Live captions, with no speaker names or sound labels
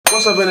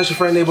What's up, man? It's your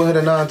friend Neighborhood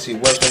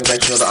Anansi. Welcome back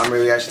to another anime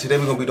reaction. Today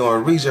we're gonna be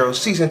doing ReZero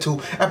Season 2,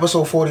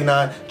 Episode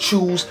 49.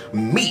 Choose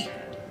me.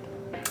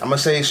 I'm gonna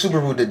say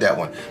Subaru did that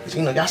one. But,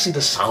 you know, y'all see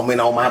the salmon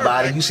on my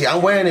body. You see,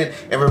 I'm wearing it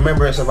in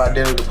remembrance of I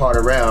did the part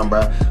around,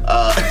 bro.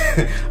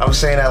 I'm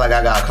saying that like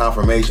I got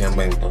confirmation,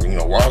 but you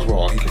know,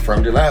 Roswaal, he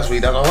confirmed it last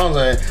week. That's all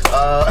I'm saying.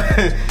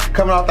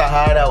 Coming off the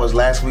high, that was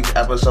last week's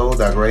episode,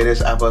 the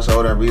greatest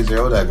episode of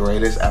ReZero, the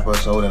greatest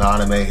episode in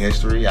anime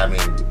history. I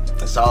mean,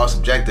 it's all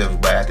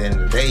subjective, but at the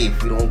end of the day,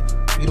 if you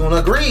don't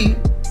agree,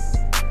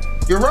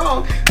 you're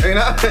wrong, you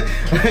know.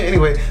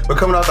 Anyway, but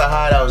coming off the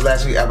high, that was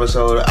last week's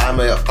episode. I'm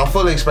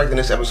fully expecting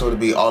this episode to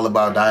be all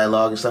about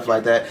dialogue and stuff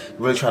like that.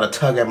 Really try to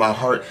tug at my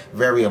heart,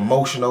 very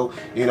emotional.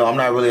 You know, I'm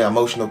not really an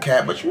emotional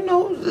cat, but you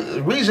know,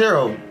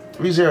 ReZero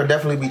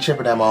definitely be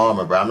chipping at my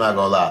armor, bro. I'm not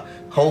gonna lie.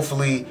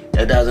 Hopefully,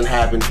 it doesn't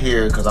happen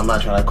here because I'm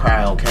not trying to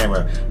cry on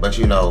camera. But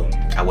you know,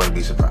 I wouldn't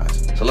be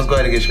surprised. So let's go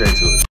ahead and get straight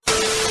to it.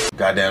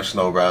 Goddamn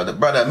snow, bro.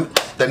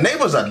 The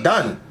neighbors are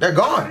done. They're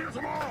gone.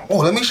 Oh,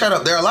 let me shut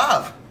up. They're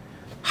alive.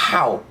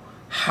 How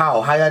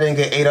y'all didn't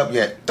get ate up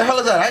yet? The hell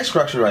is that ice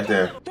structure right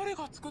there?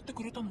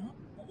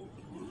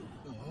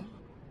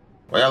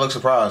 Why y'all look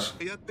surprised?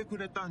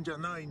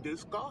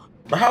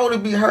 But how would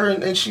it be her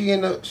and she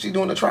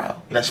doing the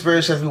trial? That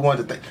spirit says we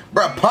wanted to think.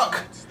 Bruh,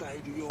 Puck!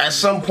 At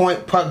some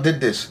point, Puck did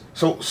this.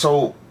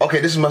 So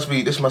okay, this must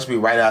be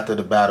right after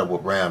the battle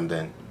with Ram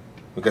then.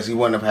 Because he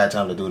wouldn't have had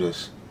time to do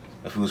this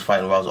if he was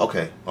fighting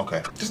Roswaal.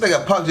 Okay. This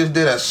nigga Puck just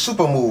did a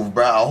super move,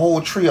 bruh. A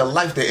whole tree of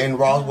life to end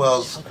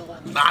Roswaal's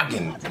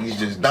noggin. He's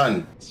just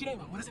done.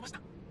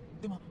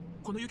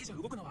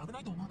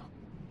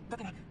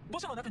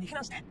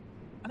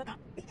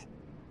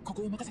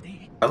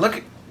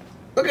 Look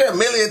at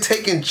Emilia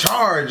taking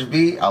charge,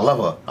 B. I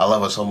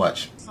love her so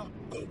much.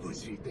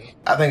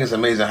 I think it's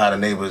amazing how the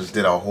neighbors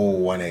did a whole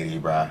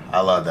 180, bruh. I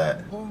love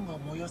that.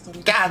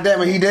 God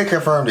damn it, he did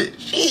confirm it.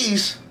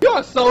 Jeez.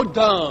 You're so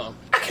dumb.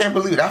 I can't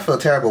believe it. I feel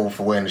terrible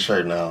for wearing the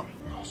shirt now.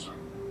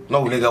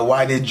 No, nigga,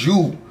 why did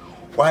you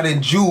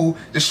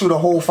just shoot a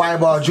whole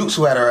fireball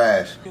jutsu at her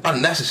ass?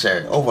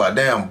 Unnecessary. Over a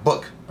damn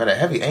book. Got a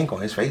heavy ink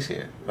on his face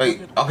here.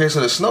 Wait, okay,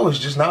 so the snow is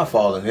just now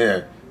falling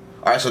here.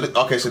 Alright, so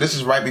this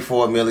is right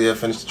before Emilia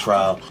finished the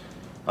trial.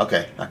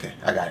 Okay, I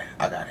got it.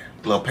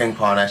 A little ping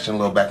pong action, a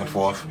little back and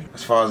forth.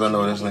 As far as I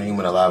know, there's no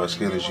human alive as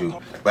skilled as you.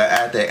 But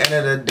at the end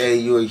of the day,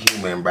 you're a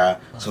human, bruh.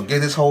 So get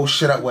this whole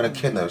shit up with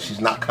Echidna.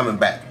 She's not coming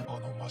back.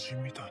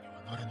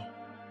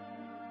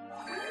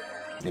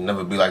 You'll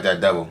never be like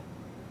that devil.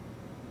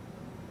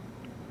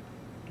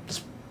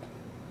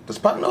 Does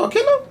Puck know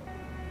Echidna?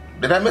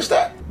 Did I miss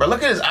that? Bro,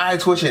 look at his eye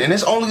twitching, and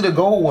it's only the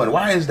gold one.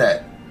 Why is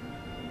that?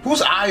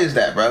 Whose eye is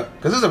that, bro?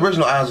 Because his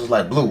original eyes was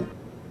like blue.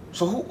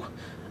 So who?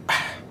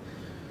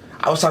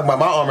 I was talking about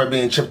my armor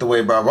being chipped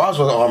away, bro.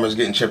 Roswell's armor is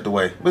getting chipped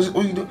away.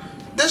 What you do?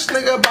 This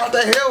nigga about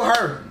to heal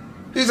her.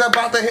 He's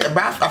about to heal.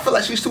 I feel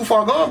like she's too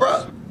far gone,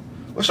 bro.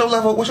 What's your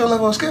level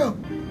of skill?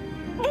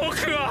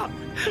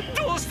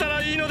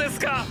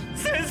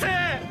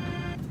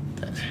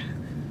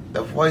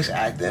 The voice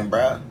acting,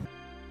 bro.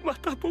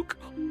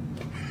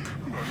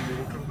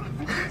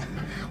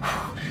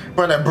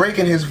 Brother,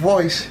 breaking his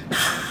voice.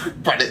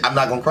 Brother, I'm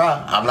not gonna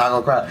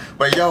cry.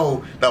 But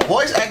yo, the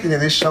voice acting in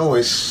this show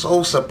is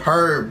so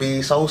superb,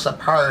 B. So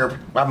superb.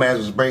 My man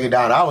was breaking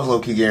down. I was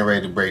low-key getting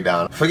ready to break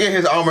down. Forget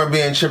his armor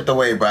being chipped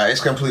away, bro.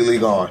 It's completely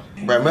gone.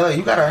 Bro, Miller,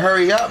 you gotta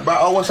hurry up, bro.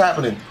 Oh, what's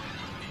happening?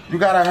 You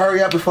gotta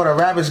hurry up before the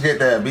rabbits get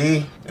there,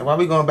 B. And why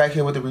we going back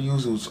here with the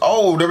Ryuzus?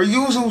 Oh, the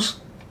Ryuzus!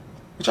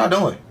 What y'all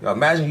doing? Yo,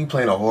 imagine you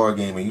playing a horror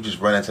game and you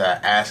just run into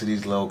an ass of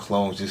these little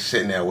clones just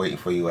sitting there waiting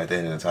for you at the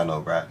end of the tunnel,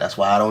 bro. That's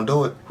why I don't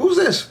do it. Who's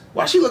this?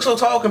 Why she look so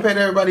tall compared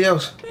to everybody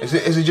else? Is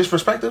it just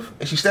perspective?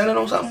 Is she standing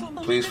on something?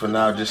 Please, for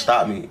now, just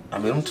stop me. I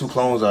mean, them two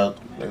clones they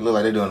look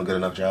like they're doing a good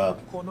enough job.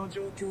 Bro,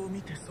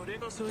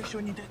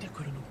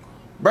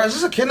 is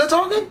this Echidna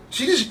talking?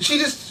 She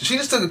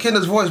just took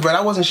Echidna's voice, bro.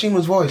 That wasn't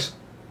Shima's voice.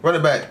 Run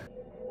it back.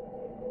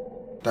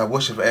 That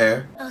whoosh of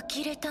air. That's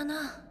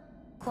Echidna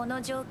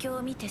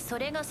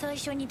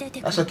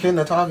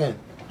talking.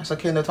 That's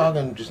Echidna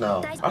talking just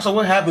now. Also,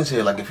 what happens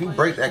here? Like, if you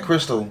break that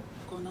crystal,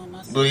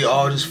 do they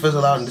all just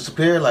fizzle out and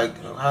disappear? Like,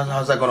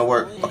 how's that gonna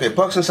work? Okay,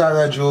 Puck's inside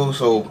that jewel,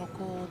 so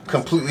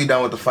completely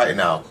done with the fight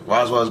now.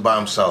 Roswell's by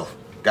himself.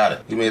 Got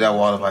it. He made that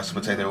wall of ice to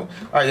protect everyone.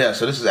 Alright, yeah,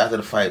 so this is after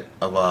the fight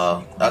of,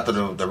 after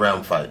the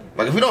realm fight.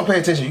 Like, if you don't pay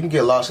attention, you can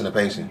get lost in the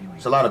pacing.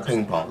 It's a lot of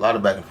ping pong, a lot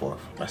of back and forth.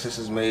 My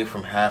sister's made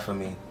from half of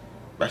me.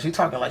 But she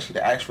talking like she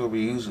the actual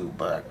Ryuzu,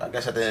 but I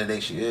guess at the end of the day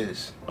she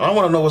is. I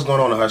want to know what's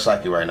going on in her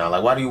psyche right now.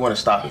 Like, why do you want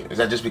to stop it? Is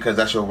that just because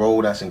that's your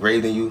role that's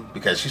engraved in you?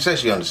 Because she said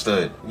she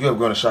understood. You have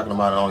grown a shocking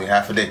amount in only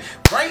half a day.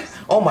 Right?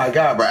 Oh my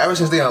god, bro. Ever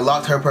since they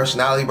unlocked her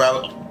personality,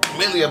 bro,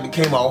 Emilia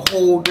became a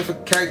whole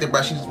different character,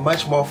 bro. She's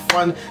much more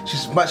fun.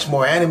 She's much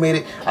more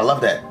animated. I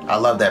love that. I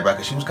love that, bro,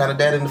 because she was kind of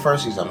dead in the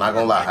first season. I'm not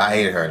going to lie. I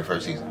hated her in the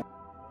first season.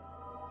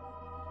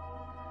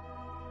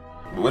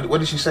 What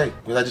did she say?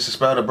 Was that just a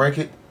spell to break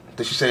it?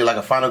 Did she say like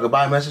a final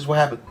goodbye message? What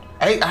happened?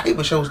 I hate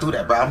when shows do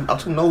that, bro. I'm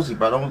too nosy,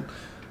 bro.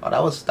 Oh,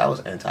 that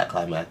was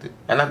anticlimactic.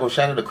 I'm not gonna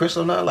shatter the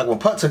crystal now. Like when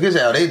Putt took his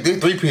out, they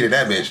three-peated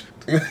that bitch.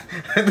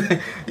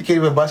 You can't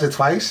even bust it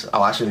twice.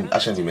 Oh, I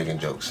shouldn't be making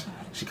jokes.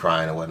 She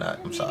crying and whatnot.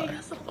 I'm sorry.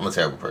 I'm a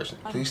terrible person.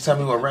 Please tell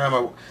me what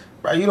Ram.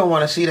 Bro, you don't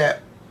want to see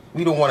that.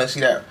 We don't want to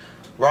see that.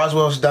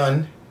 Roswell's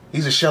done.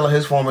 He's a shell of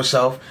his former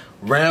self.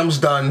 Ram's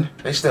done.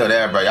 They still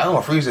there, bro. Y'all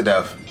gonna freeze to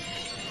death.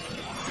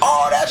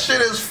 Oh, that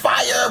shit is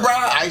fire, bro.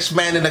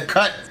 Iceman in the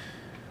cut.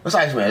 What's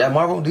Iceman? That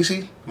Marvel?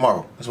 DC?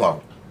 Marvel. It's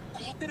Marvel.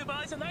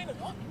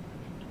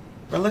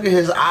 Bro, look at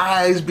his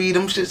eyes, B.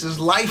 Them shits is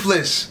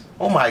lifeless.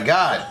 Oh my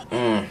god.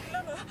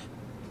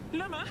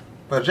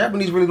 But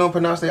Japanese really don't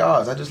pronounce their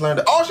R's. I just learned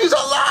that. Oh, she's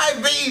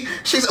alive, B.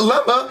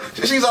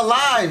 She's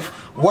alive.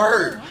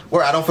 Word.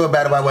 I don't feel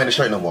bad about wearing the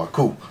shirt no more.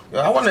 Cool.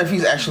 I wonder if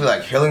he's actually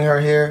like healing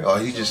her here, or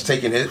he's just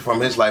taking it from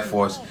his life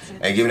force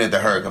and giving it to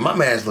her. Cause my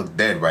man's look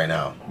dead right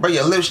now. Bro,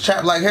 your lips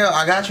chapped like hell.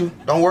 I got you.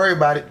 Don't worry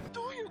about it.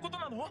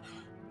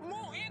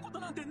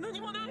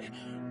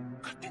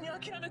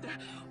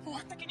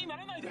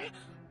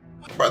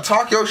 Bro,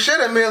 talk your shit,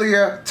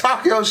 Emilia.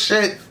 Talk your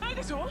shit.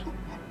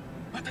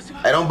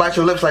 Hey, don't bite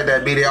your lips like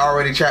that, B. They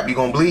already chapped. You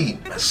gonna bleed.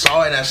 I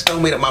saw it and I still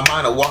made up my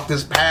mind to walk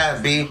this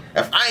path, B.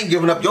 If I ain't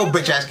giving up, your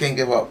bitch ass can't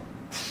give up.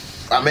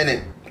 I'm in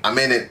it. I'm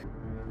in it.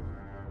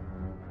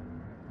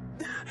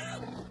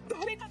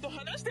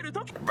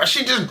 Bro,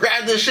 she just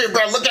grabbed this shit,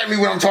 bro. Look at me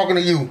when I'm talking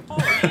to you.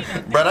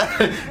 Bro,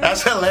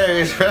 that's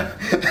hilarious, bro.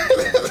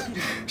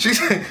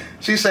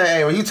 She said,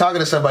 hey, when you talking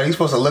to somebody, you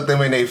supposed to look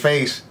them in their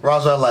face.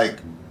 Roswaal like,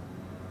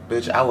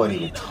 bitch, I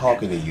wasn't even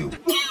talking to you.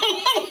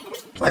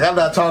 Like, I'm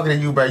not talking to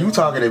you, bro. You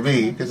talking to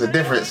me. There's a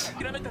difference.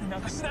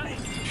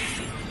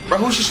 Bro,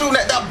 who's she shooting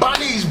at? The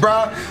bunnies,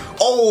 bro.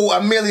 Oh,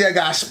 Emilia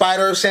got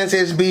spider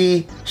senses,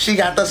 B. She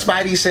got the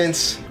spidey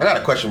sense. I got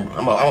a question.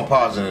 I'm gonna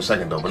pause in a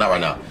second, though, but not right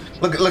now.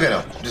 Look at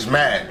him. Just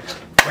mad.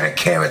 Where the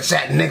carrots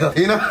at, nigga?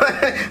 You know?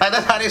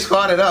 That's how they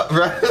squatted up,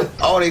 bro.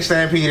 Oh, they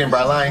stampeding,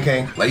 bro. Lion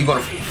King. Like, you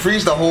gonna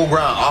freeze the whole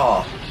ground.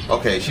 Oh,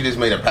 okay. She just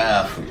made a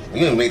path. You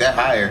didn't make that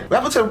higher.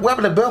 What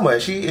happened to Bilma?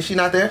 Is she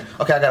not there?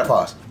 Okay, I gotta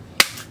pause.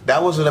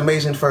 That was an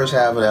amazing first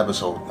half of the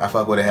episode. I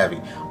fuck with it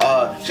heavy.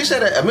 She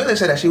said that Emilia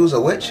said that she was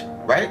a witch,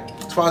 right?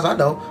 As far as I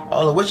know,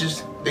 all the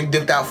witches, they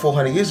dipped out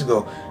 400 years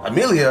ago.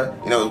 Emilia,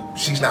 you know,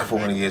 she's not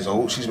 400 years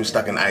old. She's been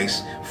stuck in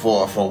ice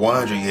for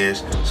 100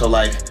 years. So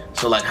like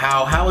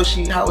how is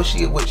she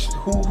a witch?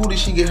 Who did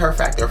she get her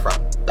factor from?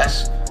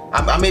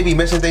 I may be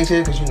missing things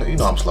here because you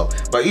know I'm slow.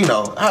 But you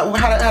know, how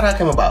did that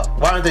come about?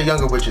 Why aren't there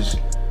younger witches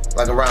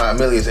like around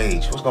Emilia's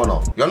age? What's going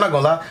on? Yo, I'm not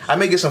gonna lie, I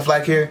may get some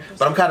flack here,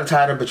 but I'm kind of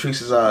tired of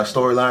Beatrice's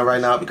storyline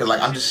right now because like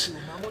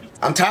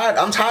I'm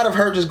tired of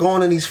her just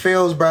going in these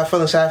fields, bro,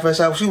 feeling sad for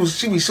herself.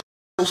 She be so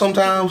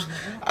sometimes.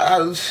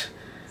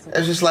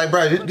 It's just like,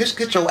 bro, just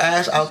get your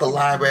ass out the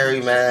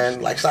library,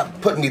 man. Like, stop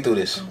putting me through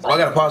this. Oh, I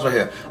gotta pause right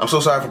here. I'm so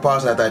sorry for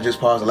pausing after I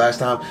just paused the last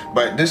time.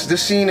 But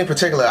this scene in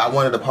particular, I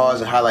wanted to pause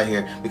and highlight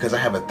here because I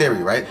have a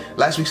theory, right?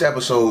 Last week's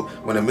episode,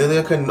 when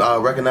Emilia couldn't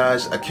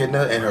recognize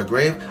Echidna in her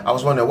grave, I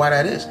was wondering why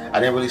that is.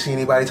 I didn't really see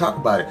anybody talk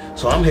about it.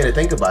 So I'm here to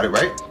think about it,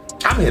 right?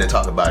 I'm here to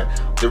talk about it.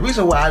 The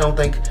reason why I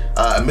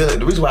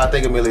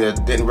think Emilia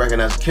didn't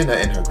recognize Echidna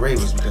in her grave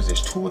is because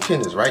there's two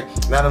Echidnas, right?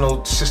 Not a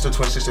no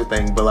twin sister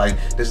thing, but like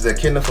there's the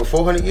Echidna from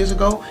 400 years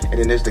ago, and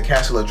then there's the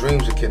Castle of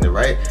Dreams Echidna,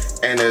 right?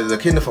 And the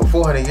Echidna from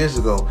 400 years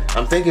ago,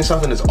 I'm thinking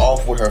something is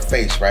off with her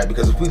face, right?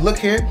 Because if we look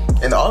here,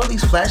 in all of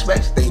these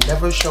flashbacks, they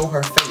never show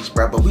her face,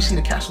 bro. But we see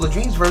the Castle of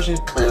Dreams version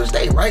clear as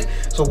day, right?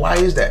 So why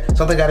is that?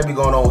 Something got to be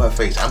going on with her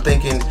face. I'm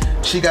thinking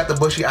she got the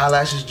bushy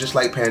eyelashes just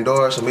like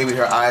Pandora, so maybe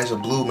her eyes are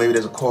blue. Maybe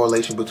there's a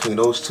correlation between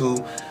those two.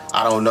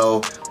 I don't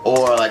know.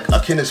 Or like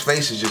Echidna's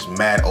face is just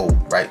mad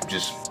old, right?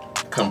 Just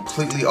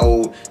completely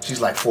old.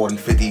 She's like 40,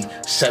 50,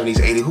 70s,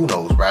 80s, who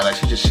knows, right? Like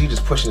she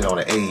just pushing it on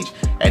the age.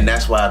 And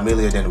that's why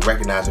Emilia didn't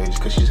recognize her,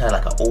 because she just had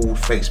like an old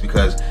face,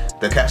 because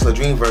the Castle of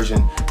Dream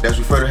version does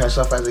refer to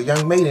herself as a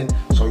young maiden.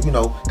 So, you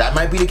know, that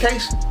might be the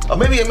case. Or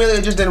maybe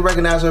Emilia just didn't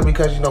recognize her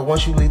because, you know,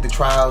 once you leave the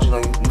trials, you know,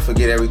 you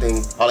forget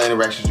everything, all the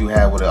interactions you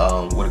had with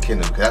a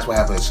kingdom, because that's what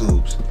happened in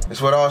Subs.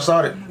 That's where it all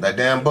started, that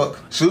damn book.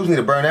 Subs need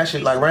to burn that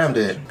shit like Ram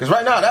did. Because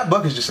right now, that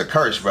book is just a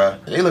curse, bro.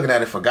 They looking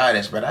at it for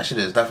guidance, bro. That shit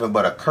is nothing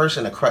but a curse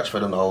and a crutch for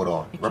them to hold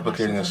on.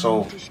 Replicating a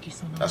soul.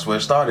 That's where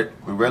it started.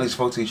 We rarely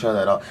spoke to each other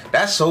at all.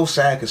 That's so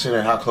sad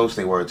considering how close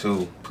they were,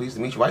 too. Pleased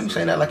to meet you. Why are you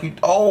saying that like you...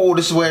 Oh,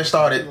 this is where it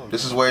started.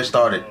 This is where it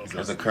started.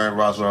 There's the current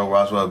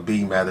Roswaal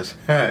B, Mathers.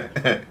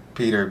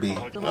 Peter B.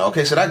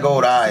 Okay, so that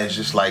gold eye is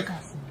just like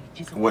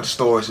what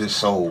stores his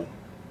soul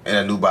in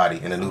a new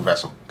body, in a new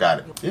vessel. Got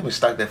it. He's been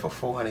stuck there for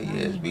 400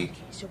 years, B.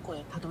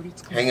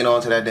 Hanging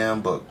on to that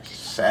damn book.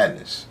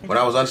 Sadness. When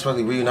I was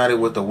unexpectedly reunited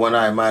with the one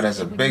I admired as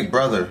a big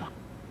brother.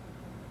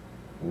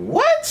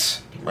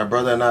 What? My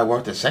brother and I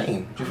weren't the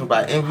same. Driven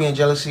by envy and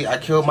jealousy, I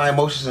killed my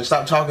emotions and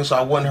stopped talking so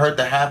I wouldn't hurt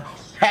the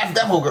half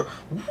devil girl.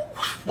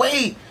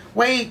 Wait,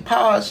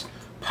 pause.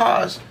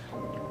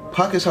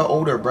 Puck is her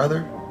older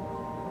brother.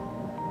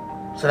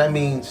 So that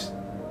means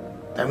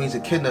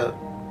Echidna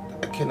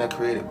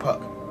created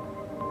Puck.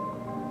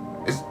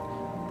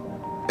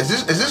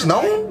 Is this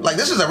known? Like,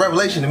 this is a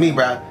revelation to me,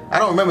 bro. I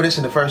don't remember this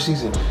in the first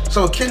season.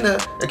 So Echidna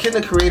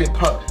created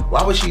Puck.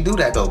 Why would she do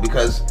that though?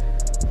 Because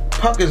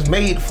Puck is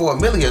made for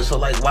Emilia. So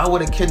like, why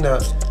would Echidna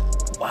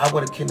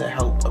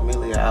help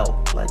Emilia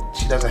out? Like,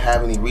 she doesn't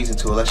have any reason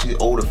to, unless she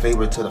owed a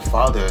favor to the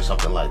father or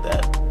something like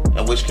that.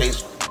 In which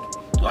case,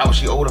 why would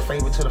she owe a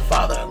favor to the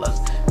father? Unless,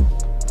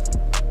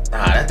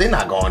 nah, they're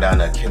not going down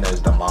to Echidna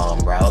as the mom,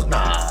 bro.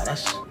 Nah,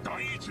 that's.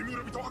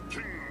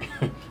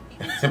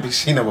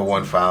 NBC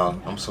 #1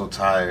 found. I'm so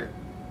tired.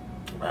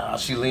 Bro,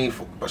 she leaned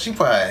for, but she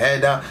put her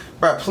head down.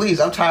 Bro, please,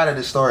 I'm tired of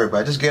this story,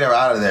 bro. Just get her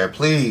out of there,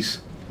 please.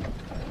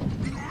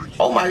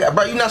 Oh my God,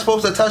 bro, you're not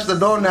supposed to touch the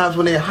doorknobs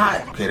when they're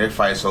hot. Okay, their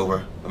fight's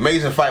over.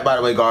 Amazing fight, by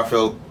the way,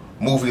 Garfield.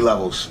 Movie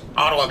levels.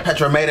 Otto and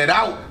Petra made it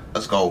out.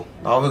 Let's go.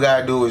 All we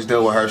gotta do is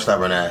deal with her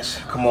stubborn ass.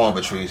 Come on,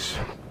 Beatrice.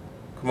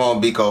 Come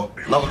on, Biko.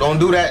 No, don't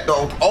do that,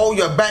 though. Oh,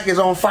 your back is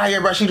on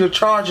fire, bro. She just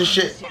charging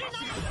shit.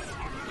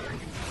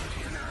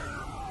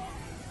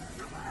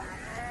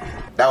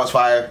 That was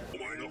fire.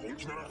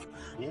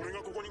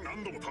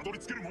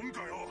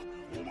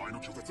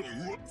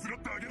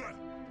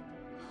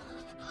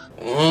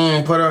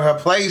 Put her in her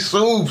place,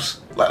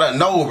 Soups. Let her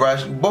know, bro.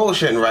 She's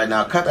bullshitting right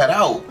now. Cut that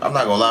out. I'm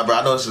not gonna lie, bro.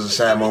 I know this is a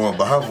sad moment,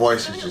 but her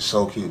voice is just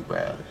so cute,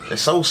 bro.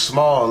 It's so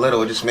small and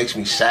little, it just makes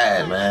me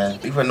sad, man.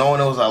 Even knowing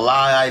it was a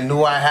lie, I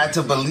knew I had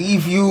to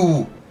believe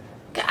you.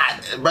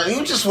 God, bro,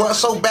 you just want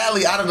so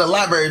badly out of the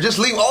library. Just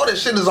leave. All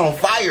this shit is on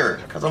fire.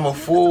 Cause I'm a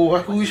fool.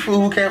 Who's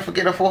fool who can't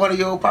forget a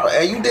 400-year-old power?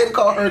 And you did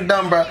call her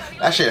dumb, bro.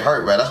 That shit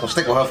hurt, bro. That's gonna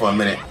stick with her for a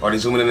minute. Or they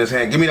zooming in his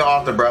hand. Give me the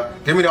author, bro.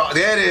 Give me the.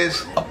 There it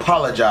is.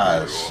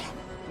 Apologize.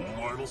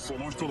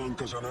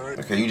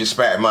 Okay, you just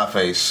spat in my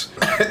face.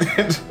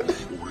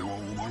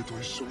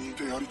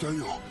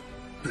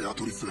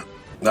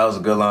 That was a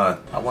good line.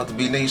 I want to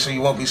be neat so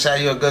you won't be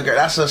sad. You're a good girl.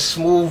 That's a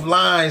smooth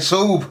line,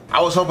 Soup.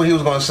 I was hoping he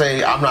was gonna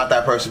say, I'm not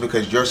that person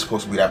because you're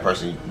supposed to be that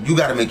person. You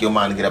gotta make your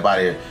mind to get up out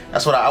of here.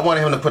 That's what I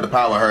wanted him to put the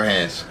power in her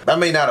hands. That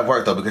may not have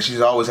worked though because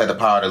she's always had the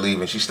power to leave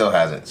and she still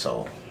hasn't,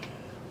 so.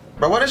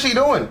 Bro, what is she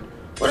doing?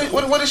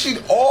 What is she,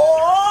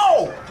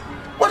 oh!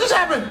 What just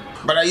happened?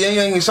 But that Yang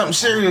Yang is something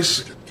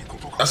serious.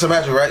 That's a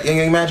magic, right? Yang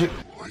Yang magic?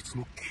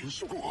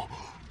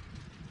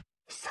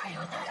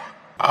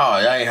 Oh,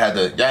 y'all ain't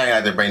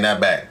had to bring that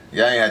back.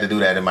 Y'all ain't had to do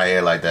that in my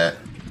ear like that.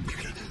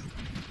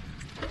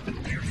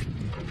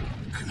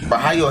 But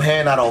how your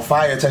hand not on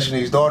fire touching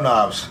these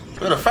doorknobs?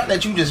 Bro, the fact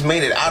that you just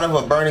made it out of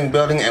a burning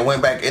building and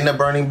went back in the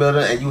burning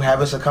building and you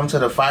haven't succumbed to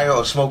the fire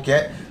or smoke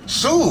yet?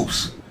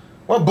 Soups!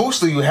 What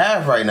boost do you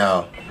have right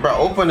now? Bro,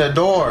 open the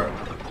door.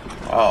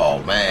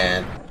 Oh,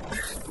 man.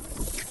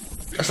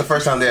 That's the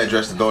first time they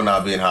addressed the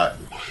doorknob being hot.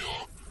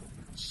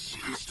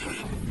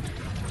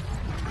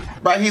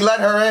 Bro, he let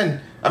her in.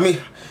 I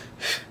mean,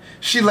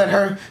 she let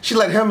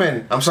him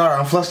in. I'm sorry,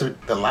 I'm flustered.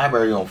 The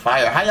library on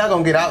fire. How y'all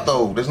gonna get out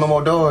though? There's no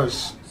more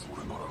doors.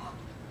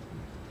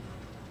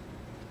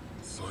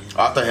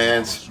 Off the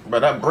hands. Bro,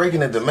 that break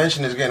in the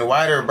dimension is getting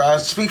wider, bro.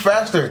 Speak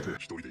faster.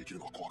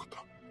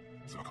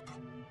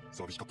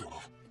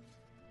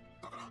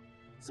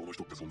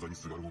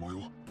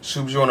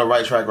 Soups, you're on the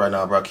right track right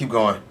now, bro. Keep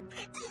going.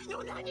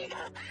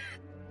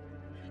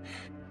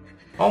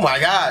 Oh my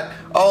God.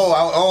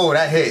 Oh,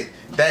 that hit.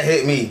 That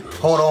hit me.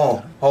 Hold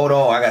on.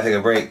 I gotta take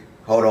a break.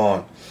 Hold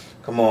on.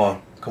 Come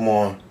on.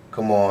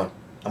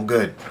 I'm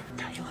good.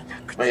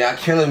 Man, y'all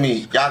killing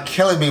me. Y'all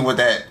killing me with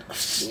that.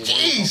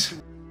 Jeez.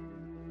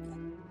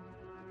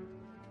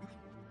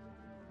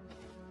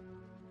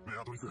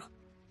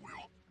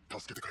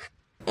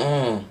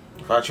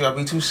 Thought you I'd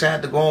be too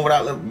sad to go on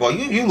without living. Boy,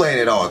 you laying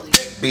it on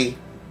thick, B.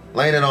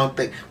 Laying it on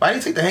thick. Why did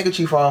he take the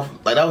handkerchief off?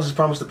 Like, that was his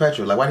promise to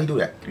Petra. Like, why did he do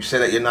that? You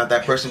said that you're not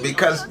that person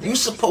because you're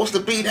supposed to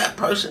be that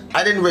person.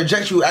 I didn't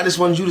reject you. I just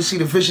wanted you to see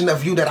the vision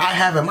of you that I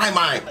have in my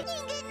mind.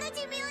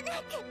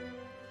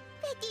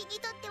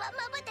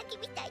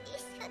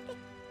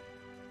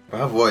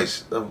 Her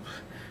voice.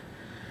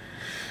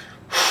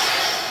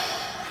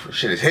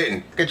 Shit is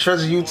hitting. I can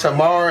trust you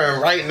tomorrow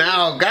and right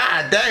now.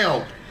 God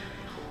damn.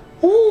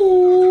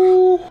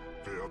 Ooh.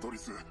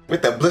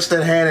 With the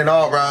blistered hand and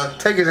all, bro.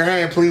 Take his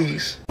hand,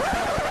 please.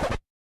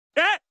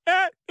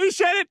 He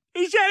said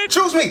it.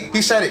 Choose me.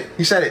 He said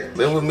it.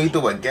 Live with me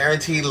through a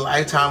guaranteed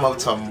lifetime of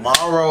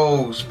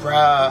tomorrows,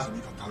 bruh.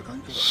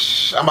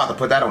 I'm about to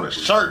put that on a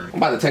shirt. I'm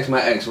about to text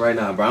my ex right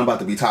now, bro. I'm about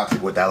to be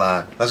toxic with that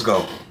line. Let's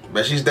go.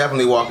 But she's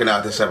definitely walking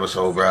out this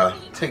episode, bro.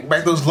 Take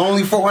back those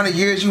lonely 400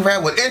 years you've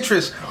had with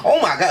interest.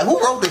 Oh my God,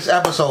 who wrote this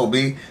episode,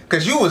 B?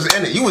 Because you was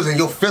in it. You was in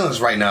your feelings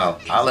right now.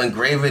 I'll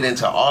engrave it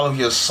into all of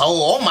your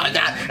soul. Oh my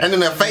God, and in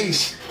their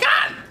face.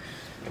 God.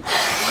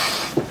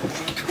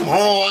 Come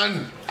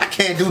on. I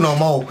can't do no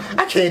more.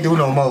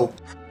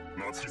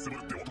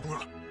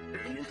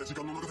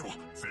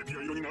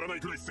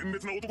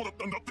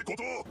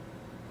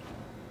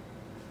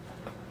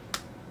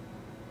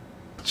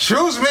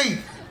 Choose me.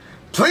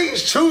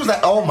 Please choose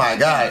that. Oh my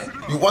God.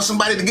 You want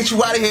somebody to get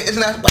you out of here? Isn't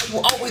that why you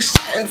always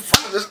sit in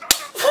front of this?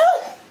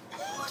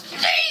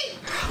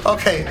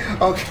 Okay.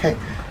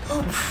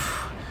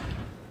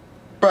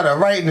 Bro, the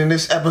writing in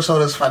this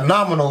episode is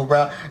phenomenal,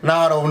 bro. Now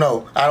I don't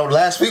know.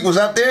 Last week was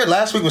up there.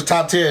 Last week was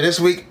top tier. This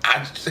week,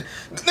 nigga,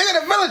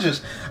 the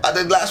villagers. I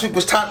think last week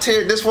was top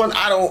tier. This one,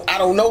 I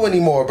don't know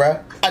anymore, bro.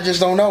 I just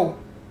don't know.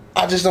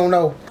 I just don't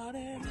know.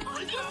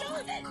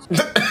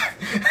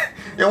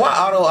 Yo, why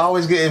Otto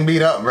always getting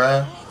beat up,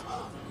 bro?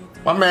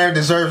 My man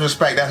deserves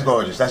respect. That's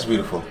gorgeous. That's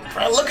beautiful.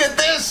 Bro, look at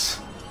this.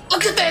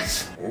 Look at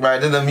this.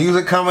 Right, then the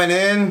music coming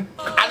in.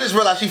 I just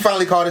realized she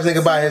finally called this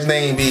nigga by his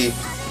name, B.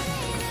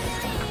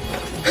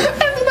 And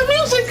then the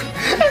music.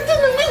 And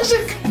then the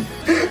music.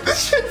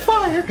 This shit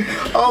fire.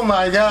 Oh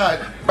my god.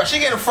 But she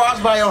getting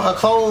frostbite on her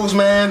clothes,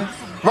 man.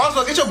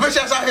 Roswaal, get your bitch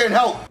ass out here and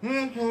help.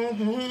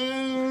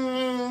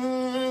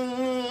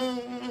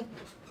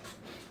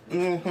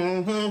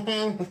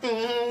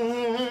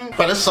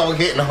 But this song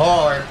hitting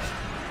hard.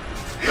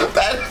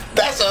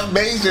 That's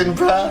amazing,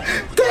 bro.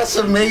 That's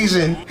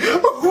amazing.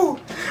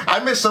 I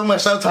miss so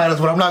much subtitles,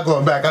 but I'm not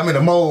going back. I'm in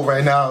the mode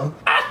right now.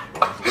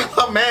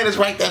 My man is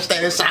right there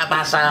standing side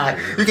by side.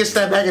 You can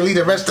step back and leave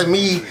the rest of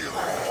me.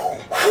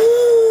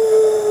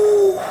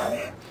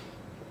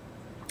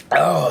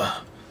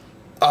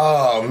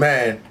 Oh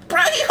man. Bro,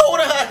 he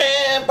holding her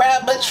hand, bro.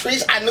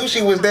 Beatrice, I knew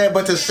she was there,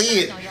 but to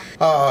see it.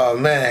 Oh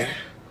man.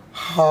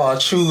 Oh,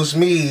 choose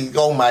me.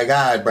 Oh my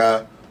god,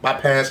 bro. My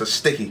pants are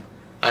sticky.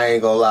 I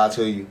ain't gonna lie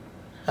to you.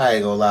 I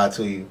ain't gonna lie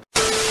to you.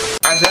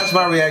 Alright, so that's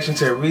my reaction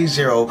to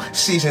ReZero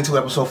Season 2,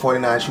 Episode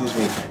 49, Choose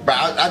Me. Bro,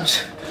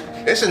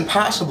 it's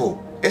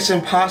impossible. It's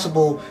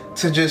impossible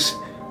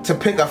to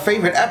pick a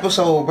favorite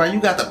episode, bro. You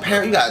got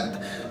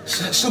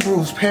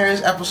Subaru's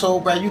parents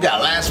episode, bro. You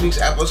got last week's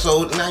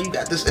episode. Now you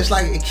got this. It's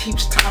like it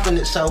keeps topping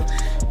itself.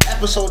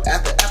 Episode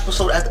after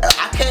episode after.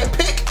 I can't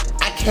pick.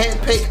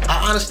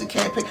 I honestly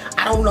can't pick.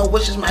 I don't know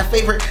which is my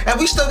favorite. And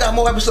we still got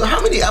more episodes.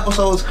 How many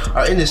episodes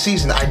are in this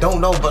season? I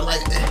don't know, but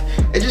like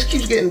it just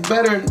keeps getting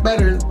better and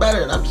better and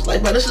better. And I'm just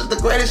like, bro, this is the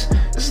greatest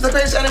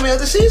anime of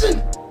the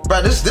season.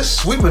 Bro, this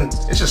sweeping,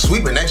 it's just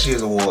sweeping next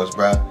year's awards,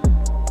 bro.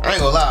 I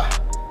ain't gonna lie.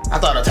 I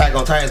thought Attack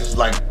on Titans was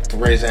like the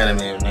greatest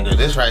anime, nigga.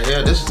 This right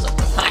here, this is a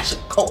classic,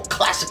 cult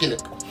classic in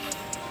it.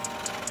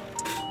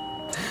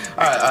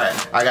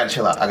 Alright. I gotta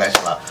chill out.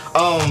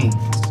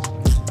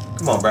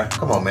 Come on, bro.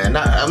 Come on, man.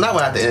 I'm not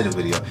at the end of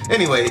the video.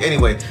 Anyway,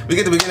 we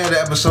get the beginning of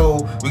the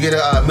episode. We get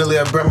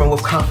Emilia Bremen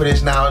with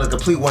confidence now, the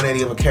complete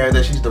 180 of a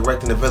character. She's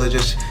directing the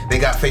villagers. They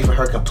got faith in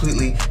her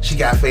completely. She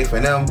got faith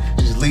in them.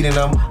 She's leading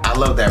them. I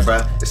love that,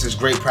 bro. This is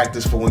great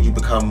practice for when you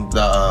become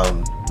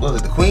the what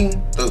is it, the queen?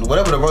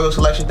 Whatever the royal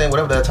selection thing,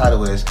 whatever that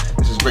title is.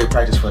 This is great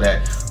practice for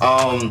that.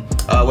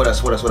 What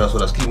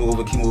else? Keep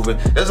moving.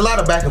 There's a lot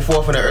of back and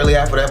forth in the early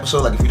half of the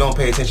episode. Like if you don't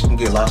pay attention, you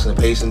can get lost in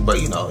the pacing.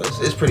 But you know,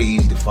 it's pretty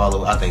easy to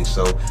follow. I think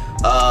so.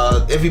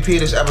 MVP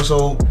of this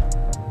episode,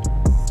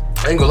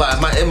 I ain't gonna lie,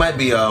 it might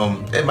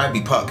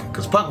be Puck,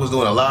 because Puck was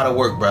doing a lot of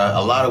work, bruh.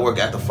 A lot of work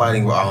after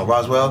fighting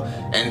Roswaal,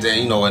 and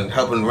then, you know, and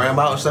helping Ram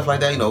out and stuff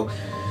like that, you know.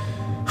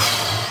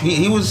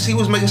 He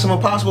was making some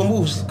impossible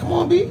moves. Come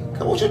on, B.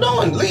 Come on, what you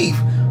doing? Leave.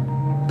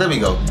 There we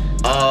go.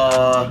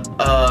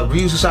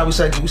 Ryuzu,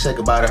 we said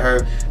goodbye to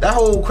her. That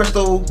whole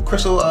crystal,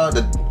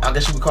 I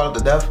guess you would call it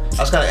the death. That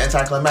was kind of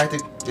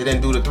anticlimactic. They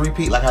didn't do the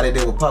three-peat like how they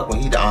did with Puck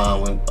when he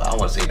died. When I don't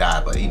want to say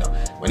died, but you know,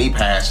 when he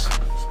passed,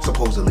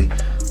 supposedly.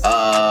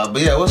 But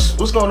yeah,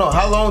 what's going on?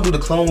 How long do the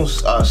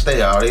clones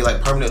stay? Are they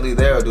like permanently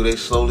there, or do they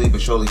slowly but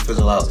surely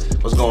fizzle out?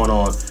 What's going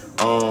on?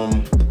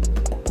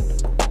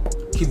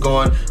 Keep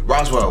going.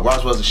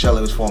 Roswell's a shell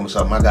of his former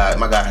self. My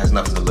guy has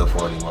nothing to live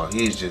for anymore.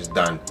 He's just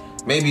done.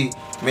 Maybe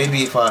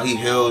if he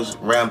heals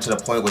Ram to the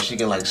point where she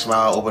can like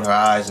smile, open her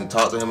eyes, and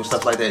talk to him and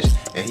stuff like that,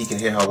 and he can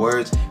hear her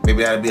words,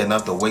 maybe that'd be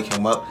enough to wake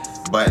him up.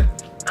 But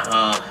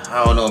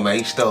I don't know, man.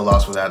 He's still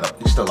lost without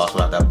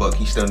that book.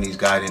 He still needs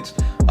guidance.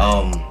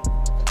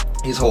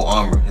 His whole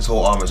armor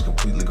is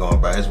completely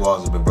gone, bro. His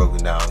walls have been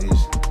broken down.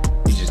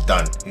 He's just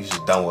done. He's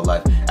just done with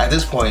life. At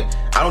this point,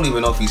 I don't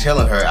even know if he's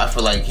healing her. I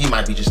feel like he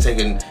might be just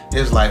taking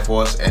his life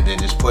force and then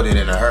just put it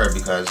into her,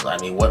 because I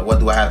mean, what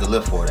do I have to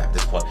live for at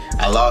this point?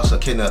 I lost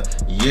Echidna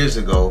years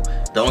ago.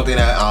 The only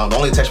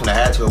attachment I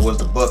had to her was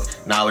the book.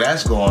 Now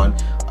that's gone.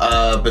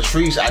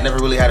 Beatrice, I never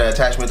really had an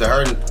attachment to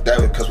her,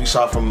 because we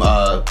saw from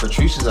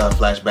Beatrice's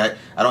flashback.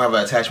 I don't have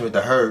an attachment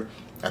to her.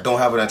 I don't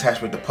have an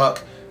attachment to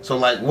Puck. So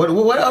like,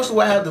 what else do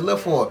I have to live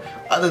for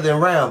other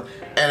than Ram?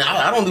 And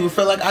I don't even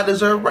feel like I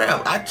deserve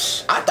Ram. I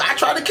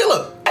tried to kill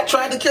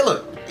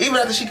her. Even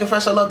after she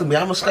confessed her love to me.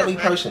 I'm a scummy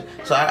person,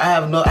 so I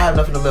have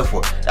nothing to live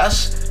for.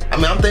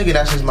 I'm thinking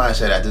that's his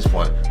mindset at this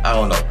point. I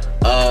don't know.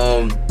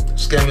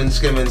 Skimming.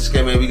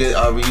 We get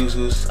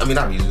Ryuzu's. I mean,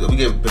 not Ryuzu. We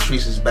get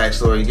Beatrice's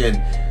backstory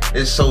again.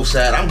 It's so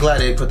sad. I'm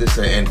glad they put this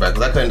to the end, bro,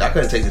 because I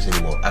couldn't take this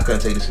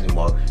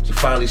anymore. She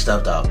finally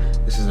stepped out.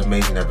 This is an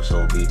amazing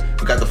episode, B.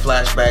 We got the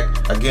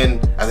flashback again.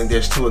 I think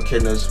there's two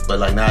Echidnas, but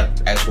like not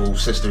actual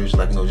sisters,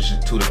 like, you know,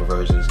 just two different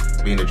versions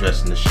being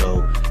addressed in the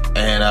show.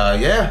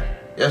 And yeah,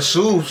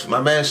 Suze, my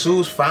man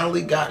Suze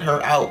finally got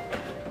her out.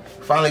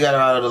 Finally got her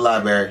out of the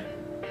library.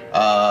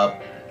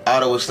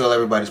 Otto is still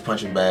everybody's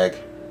punching bag.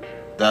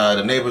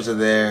 The neighbors are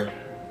there.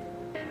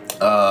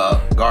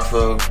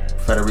 Garfield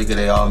Federica,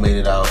 they all made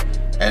it out.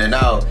 And then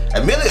now,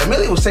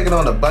 Emilia was taking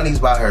on the bunnies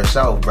by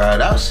herself, bro.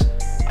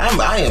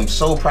 I am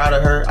so proud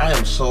of her. I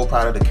am so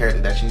proud of the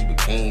character that she's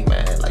became,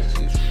 man. Like,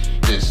 you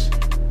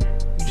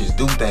just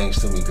do things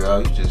to me,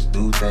 girl. You just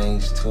do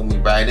things to me,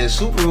 bro. And then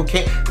Subaru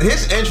came,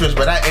 his interest,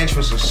 but that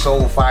interest was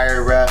so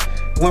fire, bro.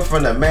 Went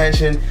from the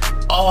mansion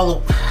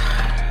all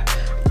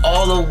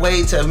the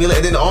way to Emilia,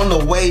 and then on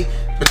the way,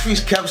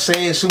 Beatrice kept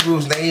saying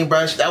Subaru's name,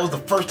 bro. That was the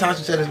first time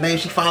she said his name.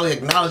 She finally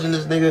acknowledging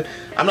this nigga.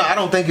 I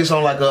don't think it's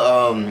on like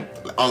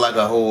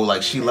a whole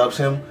like she loves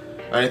him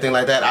or anything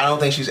like that. I don't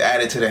think she's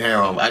added to the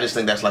harem. I just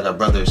think that's like a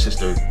brother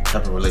sister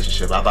type of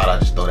relationship. I thought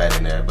I'd just throw that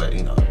in there, but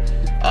you know,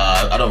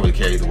 I don't really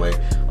care either way.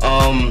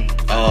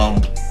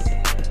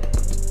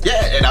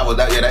 Yeah, and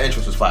that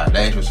interest was fire.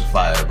 That interest was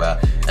fire, bro.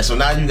 And so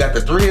now you got the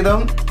three of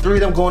them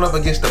going up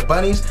against the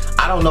bunnies.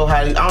 I don't know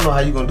how you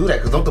gonna do that,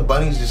 because don't the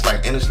bunnies just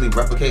like endlessly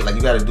replicate? Like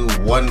you gotta do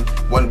one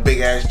big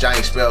ass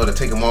giant spell to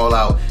take them all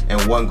out in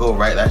one go,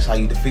 right? That's how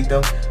you defeat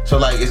them. So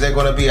like, is there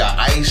gonna be an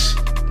ice?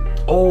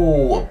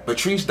 Oh,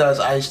 Beatrice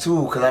does ice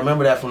too, because I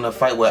remember that from the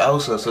fight with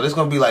Elsa. So there's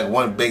gonna be like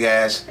one big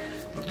ass,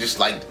 just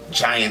like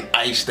giant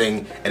ice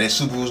thing, and then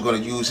Subaru's gonna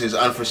use his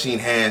unforeseen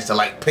hands to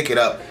like pick it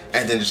up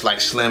and then just like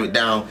slam it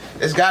down.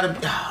 It's gotta be,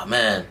 oh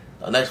man,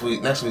 next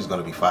week's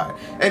gonna be fire.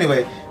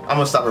 Anyway, I'm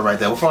gonna stop it right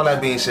there. With all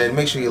that being said,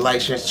 make sure you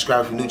like, share,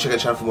 subscribe if you're new. Check out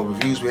the channel for more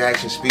reviews,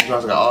 reactions,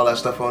 speedruns. I got all that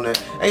stuff on there.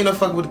 And you know,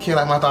 fuck with the kid,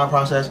 like my thought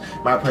process,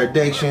 my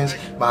predictions,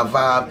 my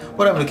vibe,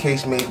 whatever the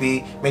case may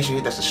be. Make sure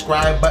you hit that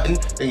subscribe button,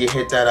 then you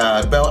hit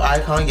that bell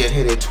icon. You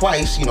hit it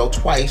twice, you know,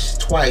 twice.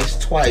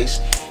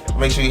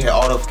 Make sure you hit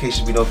all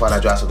notifications to be notified I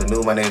drop something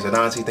new. My name is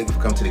Anansi. Thank you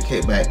for coming to the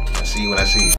kickback. I'll see you when I see you.